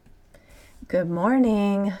Good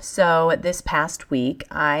morning. So this past week,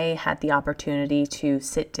 I had the opportunity to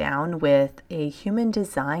sit down with a human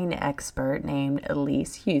design expert named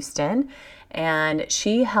Elise Houston, and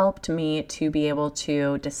she helped me to be able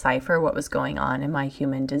to decipher what was going on in my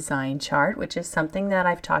human design chart, which is something that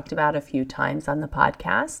I've talked about a few times on the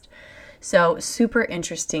podcast. So super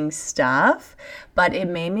interesting stuff, but it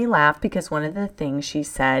made me laugh because one of the things she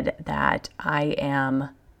said that I am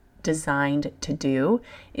designed to do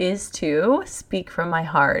is to speak from my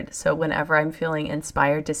heart. So whenever I'm feeling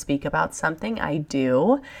inspired to speak about something, I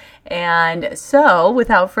do. And so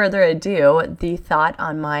without further ado, the thought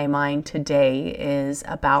on my mind today is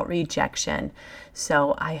about rejection.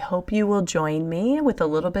 So I hope you will join me with a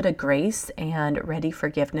little bit of grace and ready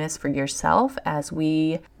forgiveness for yourself as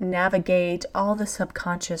we navigate all the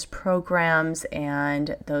subconscious programs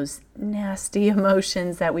and those nasty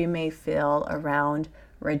emotions that we may feel around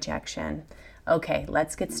rejection. Okay,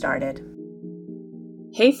 let's get started.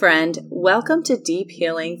 Hey friend, welcome to Deep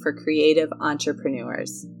Healing for Creative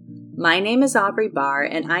Entrepreneurs. My name is Aubrey Barr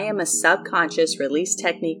and I am a subconscious release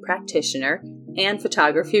technique practitioner and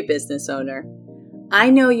photography business owner.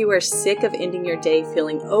 I know you are sick of ending your day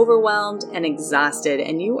feeling overwhelmed and exhausted,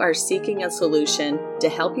 and you are seeking a solution to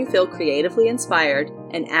help you feel creatively inspired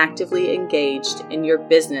and actively engaged in your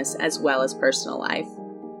business as well as personal life.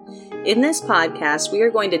 In this podcast, we are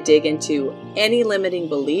going to dig into any limiting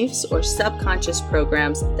beliefs or subconscious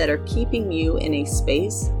programs that are keeping you in a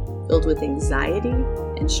space filled with anxiety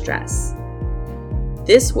and stress.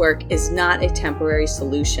 This work is not a temporary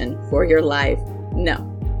solution for your life.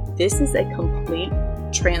 No, this is a complete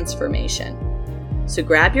transformation. So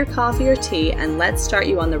grab your coffee or tea and let's start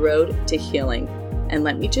you on the road to healing. And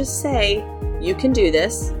let me just say, you can do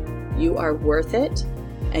this. You are worth it.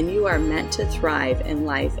 And you are meant to thrive in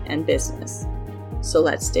life and business. So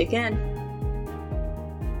let's dig in.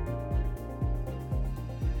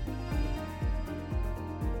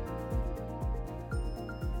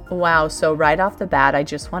 Wow, so right off the bat, I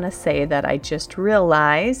just want to say that I just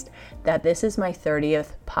realized that this is my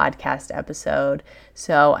 30th podcast episode.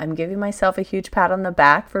 So I'm giving myself a huge pat on the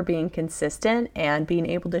back for being consistent and being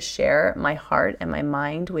able to share my heart and my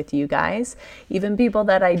mind with you guys, even people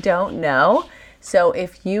that I don't know. So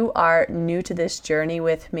if you are new to this journey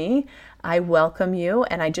with me, I welcome you,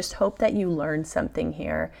 and I just hope that you learn something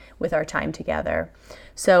here with our time together.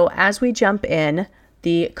 So as we jump in,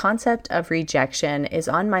 the concept of rejection is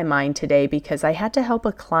on my mind today because I had to help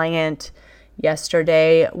a client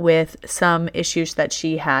yesterday with some issues that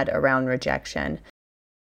she had around rejection.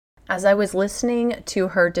 As I was listening to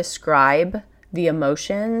her describe the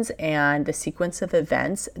emotions and the sequence of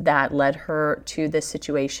events that led her to this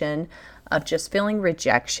situation of just feeling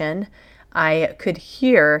rejection, I could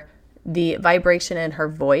hear the vibration in her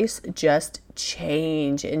voice just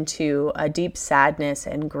change into a deep sadness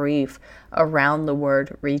and grief around the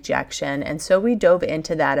word rejection. And so we dove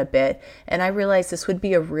into that a bit, and I realized this would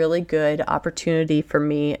be a really good opportunity for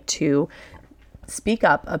me to speak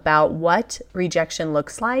up about what rejection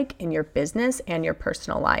looks like in your business and your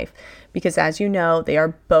personal life, because as you know, they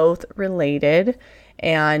are both related,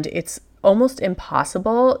 and it's almost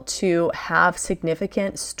impossible to have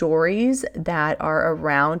significant stories that are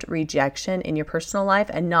around rejection in your personal life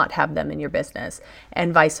and not have them in your business,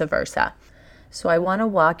 and vice versa. So I want to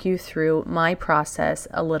walk you through my process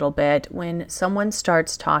a little bit when someone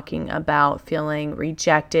starts talking about feeling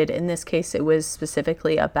rejected. In this case, it was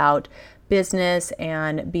specifically about business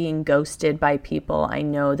and being ghosted by people. I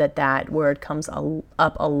know that word comes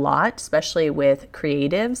up a lot, especially with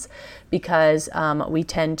creatives, because we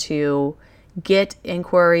tend to get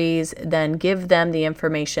inquiries, then give them the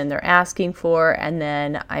information they're asking for, and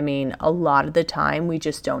then, a lot of the time we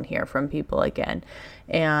just don't hear from people again.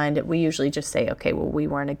 And we usually just say, okay, well, we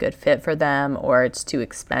weren't a good fit for them, or it's too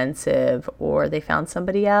expensive, or they found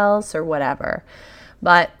somebody else, or whatever.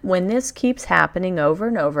 But when this keeps happening over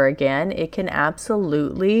and over again, it can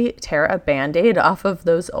absolutely tear a Band-Aid off of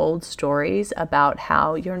those old stories about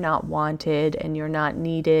how you're not wanted and you're not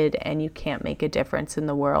needed and you can't make a difference in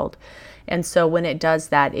the world. And so when it does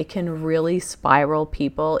that, it can really spiral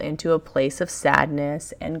people into a place of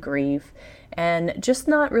sadness and grief and just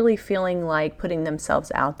not really feeling like putting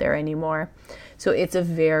themselves out there anymore. So it's a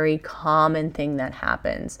very common thing that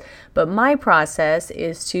happens. But my process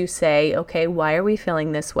is to say, okay, why are we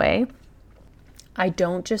feeling this way? I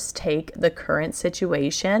don't just take the current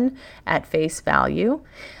situation at face value.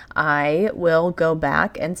 I will go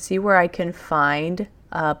back and see where I can find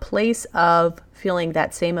a place of feeling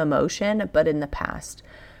that same emotion, but in the past.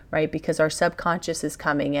 right? Because our subconscious is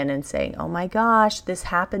coming in and saying, oh my gosh, this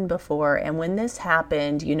happened before. And when this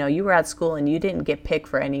happened, you were at school and you didn't get picked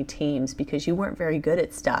for any teams because you weren't very good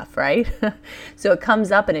at stuff, right? So it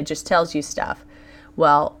comes up and it just tells you stuff.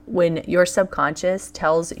 Well, when your subconscious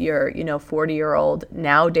tells your, 40-year-old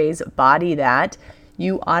nowadays body that,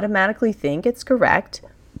 you automatically think it's correct.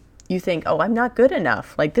 You think, oh, I'm not good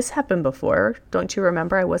enough. Like, this happened before. Don't you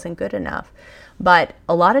remember? I wasn't good enough. But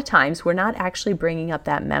a lot of times we're not actually bringing up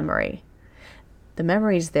that memory. The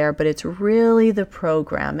memory's there, but it's really the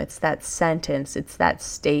program. It's that sentence. It's that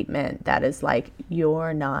statement that is like,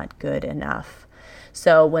 you're not good enough.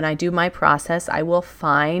 So when I do my process, I will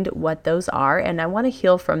find what those are, and I want to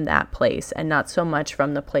heal from that place and not so much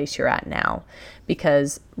from the place you're at now,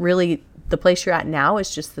 because really the place you're at now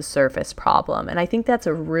is just the surface problem. And I think that's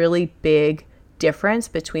a really big difference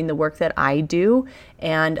between the work that I do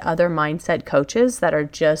and other mindset coaches that are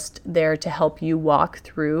just there to help you walk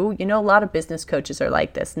through. A lot of business coaches are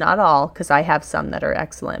like this, not all, because I have some that are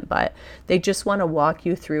excellent, but they just want to walk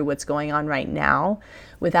you through what's going on right now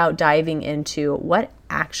without diving into what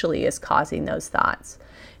actually is causing those thoughts.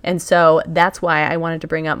 And so that's why I wanted to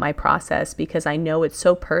bring up my process, because I know it's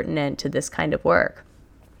so pertinent to this kind of work.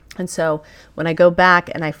 And so when I go back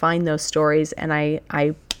and I find those stories and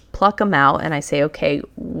I pluck them out and I say, okay,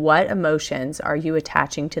 what emotions are you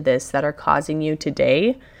attaching to this that are causing you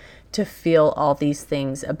today to feel all these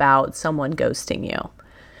things about someone ghosting you?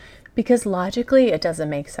 Because logically, it doesn't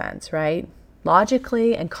make sense, right?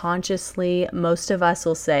 Logically and consciously, most of us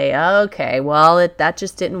will say, okay, well, that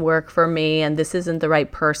just didn't work for me, and this isn't the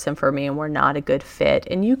right person for me, and we're not a good fit.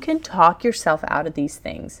 And you can talk yourself out of these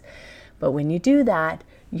things. But when you do that,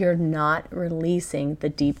 you're not releasing the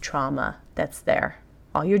deep trauma that's there.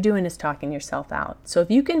 All you're doing is talking yourself out. So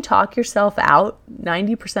if you can talk yourself out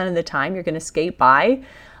 90% of the time, you're going to skate by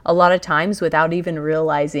a lot of times without even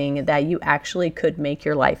realizing that you actually could make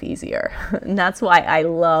your life easier. And that's why I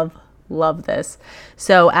love this.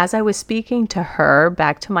 So as I was speaking to her,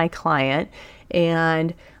 back to my client,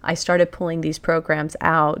 and I started pulling these programs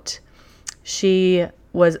out, she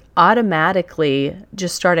was automatically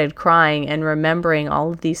just started crying and remembering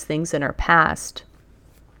all of these things in her past.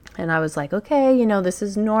 And I was like, okay, this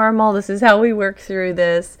is normal. This is how we work through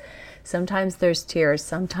this. Sometimes there's tears.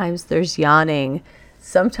 Sometimes there's yawning.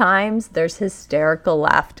 Sometimes there's hysterical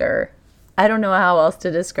laughter. I don't know how else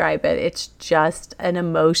to describe it. It's just an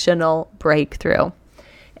emotional breakthrough.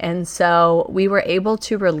 And so we were able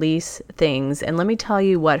to release things. And let me tell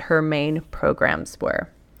you what her main programs were.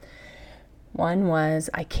 One was,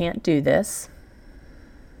 I can't do this.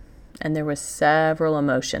 And there was several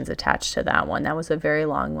emotions attached to that one. That was a very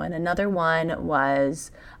long one. Another one was,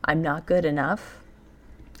 I'm not good enough.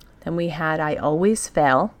 Then we had, I always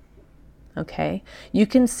fail. Okay. You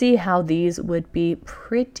can see how these would be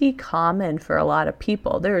pretty common for a lot of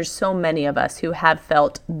people. There's so many of us who have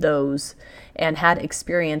felt those and had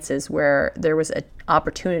experiences where there was an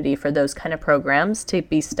opportunity for those kind of programs to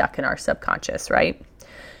be stuck in our subconscious, right?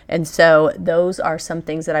 And so those are some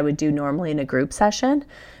things that I would do normally in a group session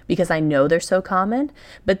because I know they're so common.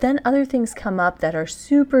 But then other things come up that are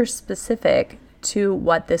super specific to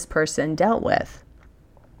what this person dealt with.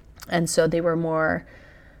 And so they were more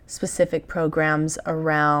specific programs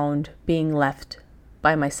around being left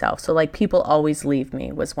by myself. So like, people always leave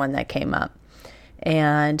me was one that came up.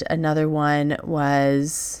 And another one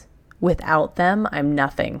was, without them, I'm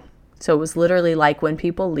nothing. So it was literally like, when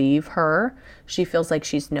people leave her, she feels like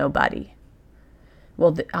she's nobody.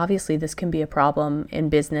 Well, obviously this can be a problem in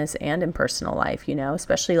business and in personal life,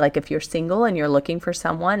 especially like if you're single and you're looking for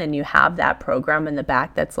someone and you have that program in the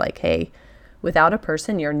back that's like, hey, without a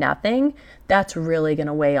person, you're nothing. That's really going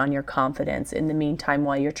to weigh on your confidence in the meantime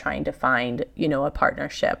while you're trying to find, a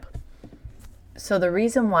partnership. So the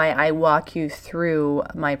reason why I walk you through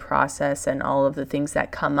my process and all of the things that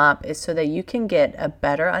come up is so that you can get a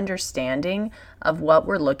better understanding of what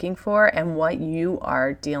we're looking for and what you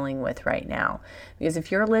are dealing with right now. Because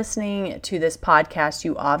if you're listening to this podcast,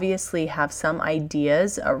 you obviously have some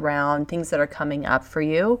ideas around things that are coming up for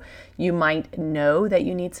you. You might know that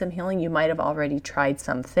you need some healing. You might have already tried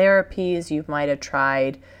some therapies. You might have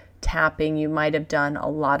tried tapping. You might have done a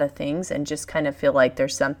lot of things and just kind of feel like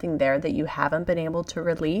there's something there that you haven't been able to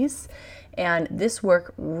release. And this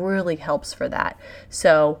work really helps for that.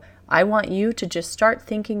 So I want you to just start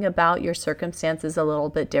thinking about your circumstances a little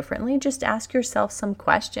bit differently. Just ask yourself some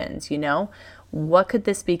questions, what could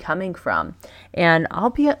this be coming from? And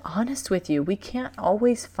I'll be honest with you, we can't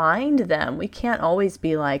always find them. We can't always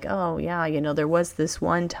be like, oh yeah, there was this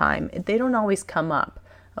one time. They don't always come up.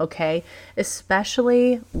 Okay,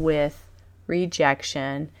 especially with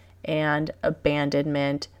rejection and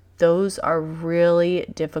abandonment, those are really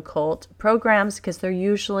difficult programs because they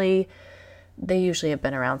usually have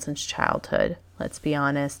been around since childhood, let's be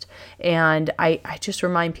honest. And I just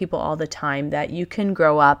remind people all the time that you can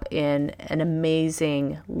grow up in an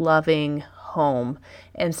amazing, loving home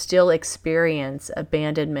and still experience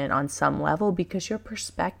abandonment on some level because your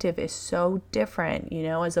perspective is so different.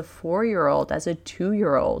 As a 4-year-old, as a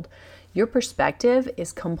 2-year-old, your perspective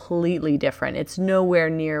is completely different. It's nowhere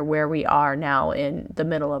near where we are now in the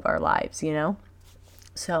middle of our lives,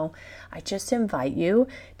 So I just invite you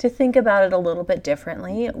to think about it a little bit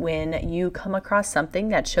differently when you come across something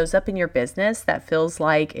that shows up in your business that feels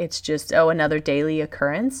like it's just, another daily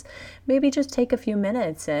occurrence. Maybe just take a few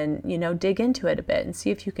minutes and, dig into it a bit and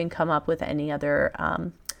see if you can come up with any other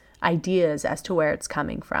ideas as to where it's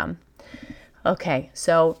coming from. Okay,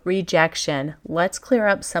 so rejection. Let's clear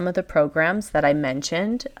up some of the programs that I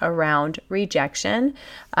mentioned around rejection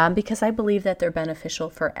because I believe that they're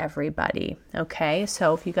beneficial for everybody. Okay,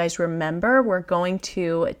 so if you guys remember, we're going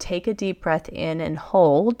to take a deep breath in and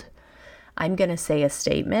hold. I'm going to say a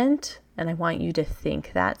statement, and I want you to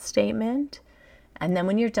think that statement. And then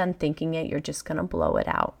when you're done thinking it, you're just going to blow it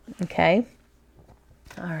out. Okay?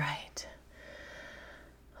 All right.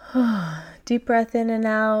 Deep breath in and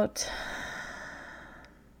out.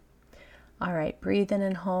 All right, breathe in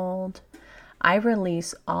and hold. I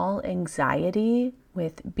release all anxiety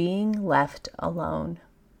with being left alone.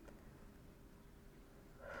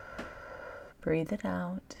 Breathe it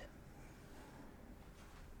out.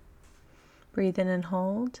 Breathe in and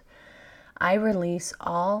hold. I release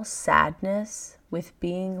all sadness with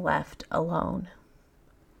being left alone.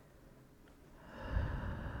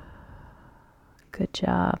 Good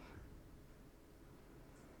job.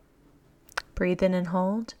 Breathe in and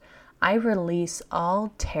hold. I release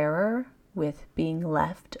all terror with being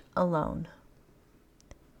left alone.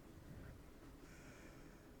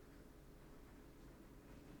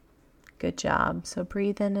 Good job. So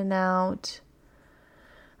breathe in and out.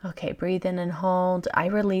 Okay, breathe in and hold. I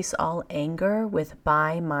release all anger with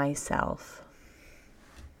by myself.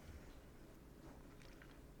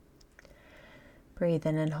 Breathe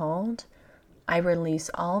in and hold. I release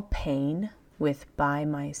all pain with by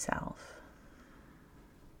myself.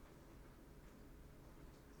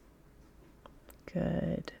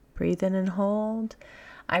 Good. Breathe in and hold.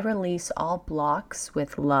 I release all blocks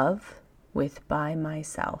with love with by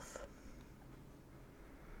myself.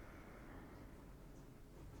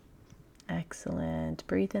 Excellent.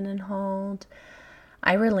 Breathe in and hold.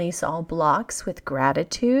 I release all blocks with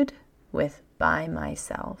gratitude with by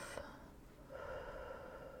myself.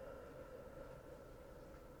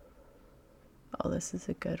 Oh, this is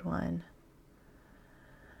a good one.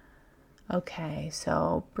 Okay,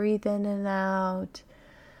 so breathe in and out.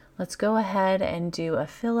 Let's go ahead and do a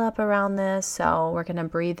fill up around this. So we're going to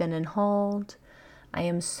breathe in and hold. I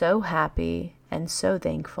am so happy and so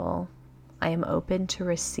thankful. I am open to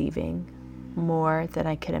receiving more than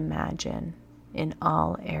I could imagine in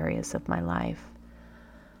all areas of my life.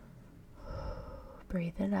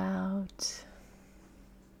 Breathe it out.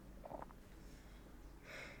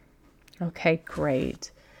 Okay,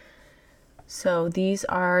 great. So these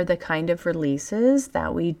are the kind of releases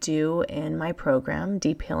that we do in my program,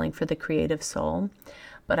 Deep Healing for the Creative Soul.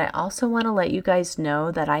 But I also want to let you guys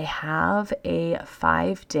know that I have a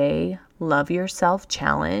 5-day Love Yourself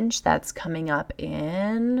Challenge that's coming up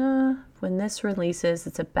in, when this releases,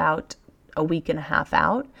 it's about a week and a half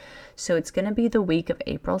out. So it's going to be the week of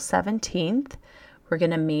April 17th. We're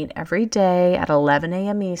going to meet every day at 11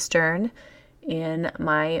 a.m. Eastern in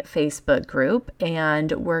my Facebook group,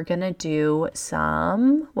 and we're going to do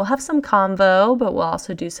we'll have some convo, but we'll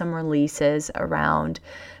also do some releases around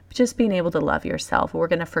just being able to love yourself. We're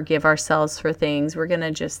going to forgive ourselves for things. We're going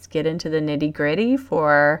to just get into the nitty gritty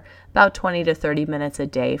for about 20 to 30 minutes a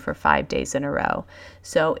day for 5 days in a row.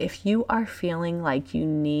 So if you are feeling like you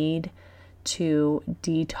need to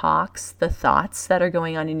detox the thoughts that are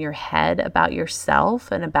going on in your head about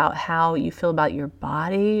yourself and about how you feel about your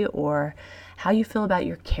body or how you feel about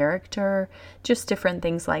your character, just different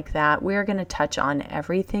things like that. We're going to touch on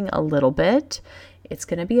everything a little bit. It's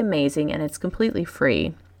going to be amazing and it's completely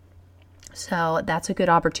free. So that's a good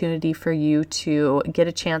opportunity for you to get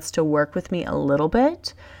a chance to work with me a little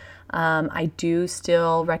bit. I do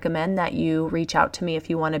still recommend that you reach out to me if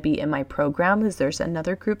you want to be in my program, because there's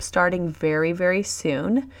another group starting very, very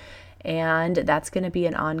soon. And that's going to be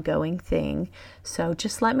an ongoing thing. So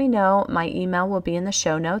just let me know. My email will be in the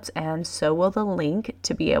show notes, and so will the link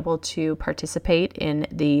to be able to participate in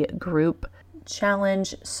the group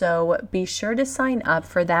challenge. So be sure to sign up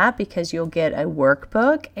for that because you'll get a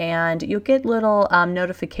workbook and you'll get little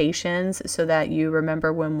notifications so that you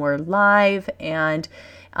remember when we're live, and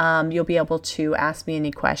you'll be able to ask me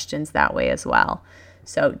any questions that way as well.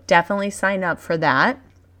 So definitely sign up for that.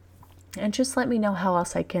 And just let me know how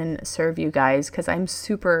else I can serve you guys, because I'm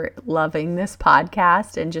super loving this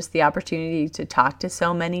podcast and just the opportunity to talk to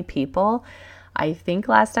so many people. I think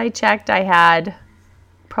last I checked, I had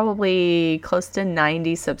probably close to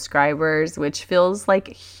 90 subscribers, which feels like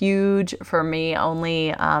huge for me,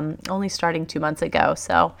 only starting 2 months ago.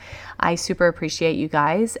 So I super appreciate you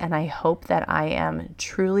guys, and I hope that I am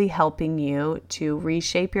truly helping you to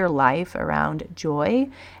reshape your life around joy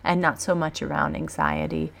and not so much around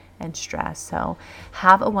anxiety and stress. So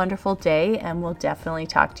have a wonderful day, and we'll definitely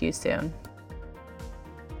talk to you soon.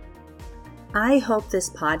 I hope this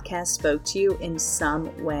podcast spoke to you in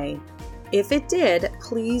some way. If it did,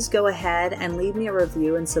 please go ahead and leave me a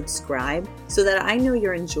review and subscribe so that I know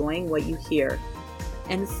you're enjoying what you hear.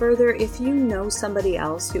 And further, if you know somebody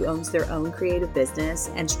else who owns their own creative business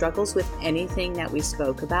and struggles with anything that we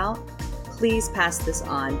spoke about, please pass this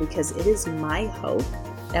on, because it is my hope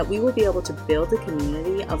that we will be able to build a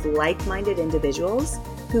community of like-minded individuals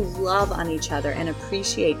who love on each other and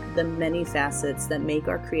appreciate the many facets that make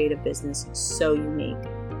our creative business so unique.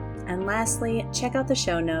 And lastly, check out the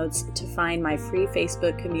show notes to find my free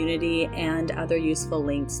Facebook community and other useful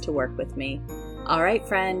links to work with me. All right,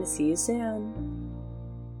 friend, see you soon.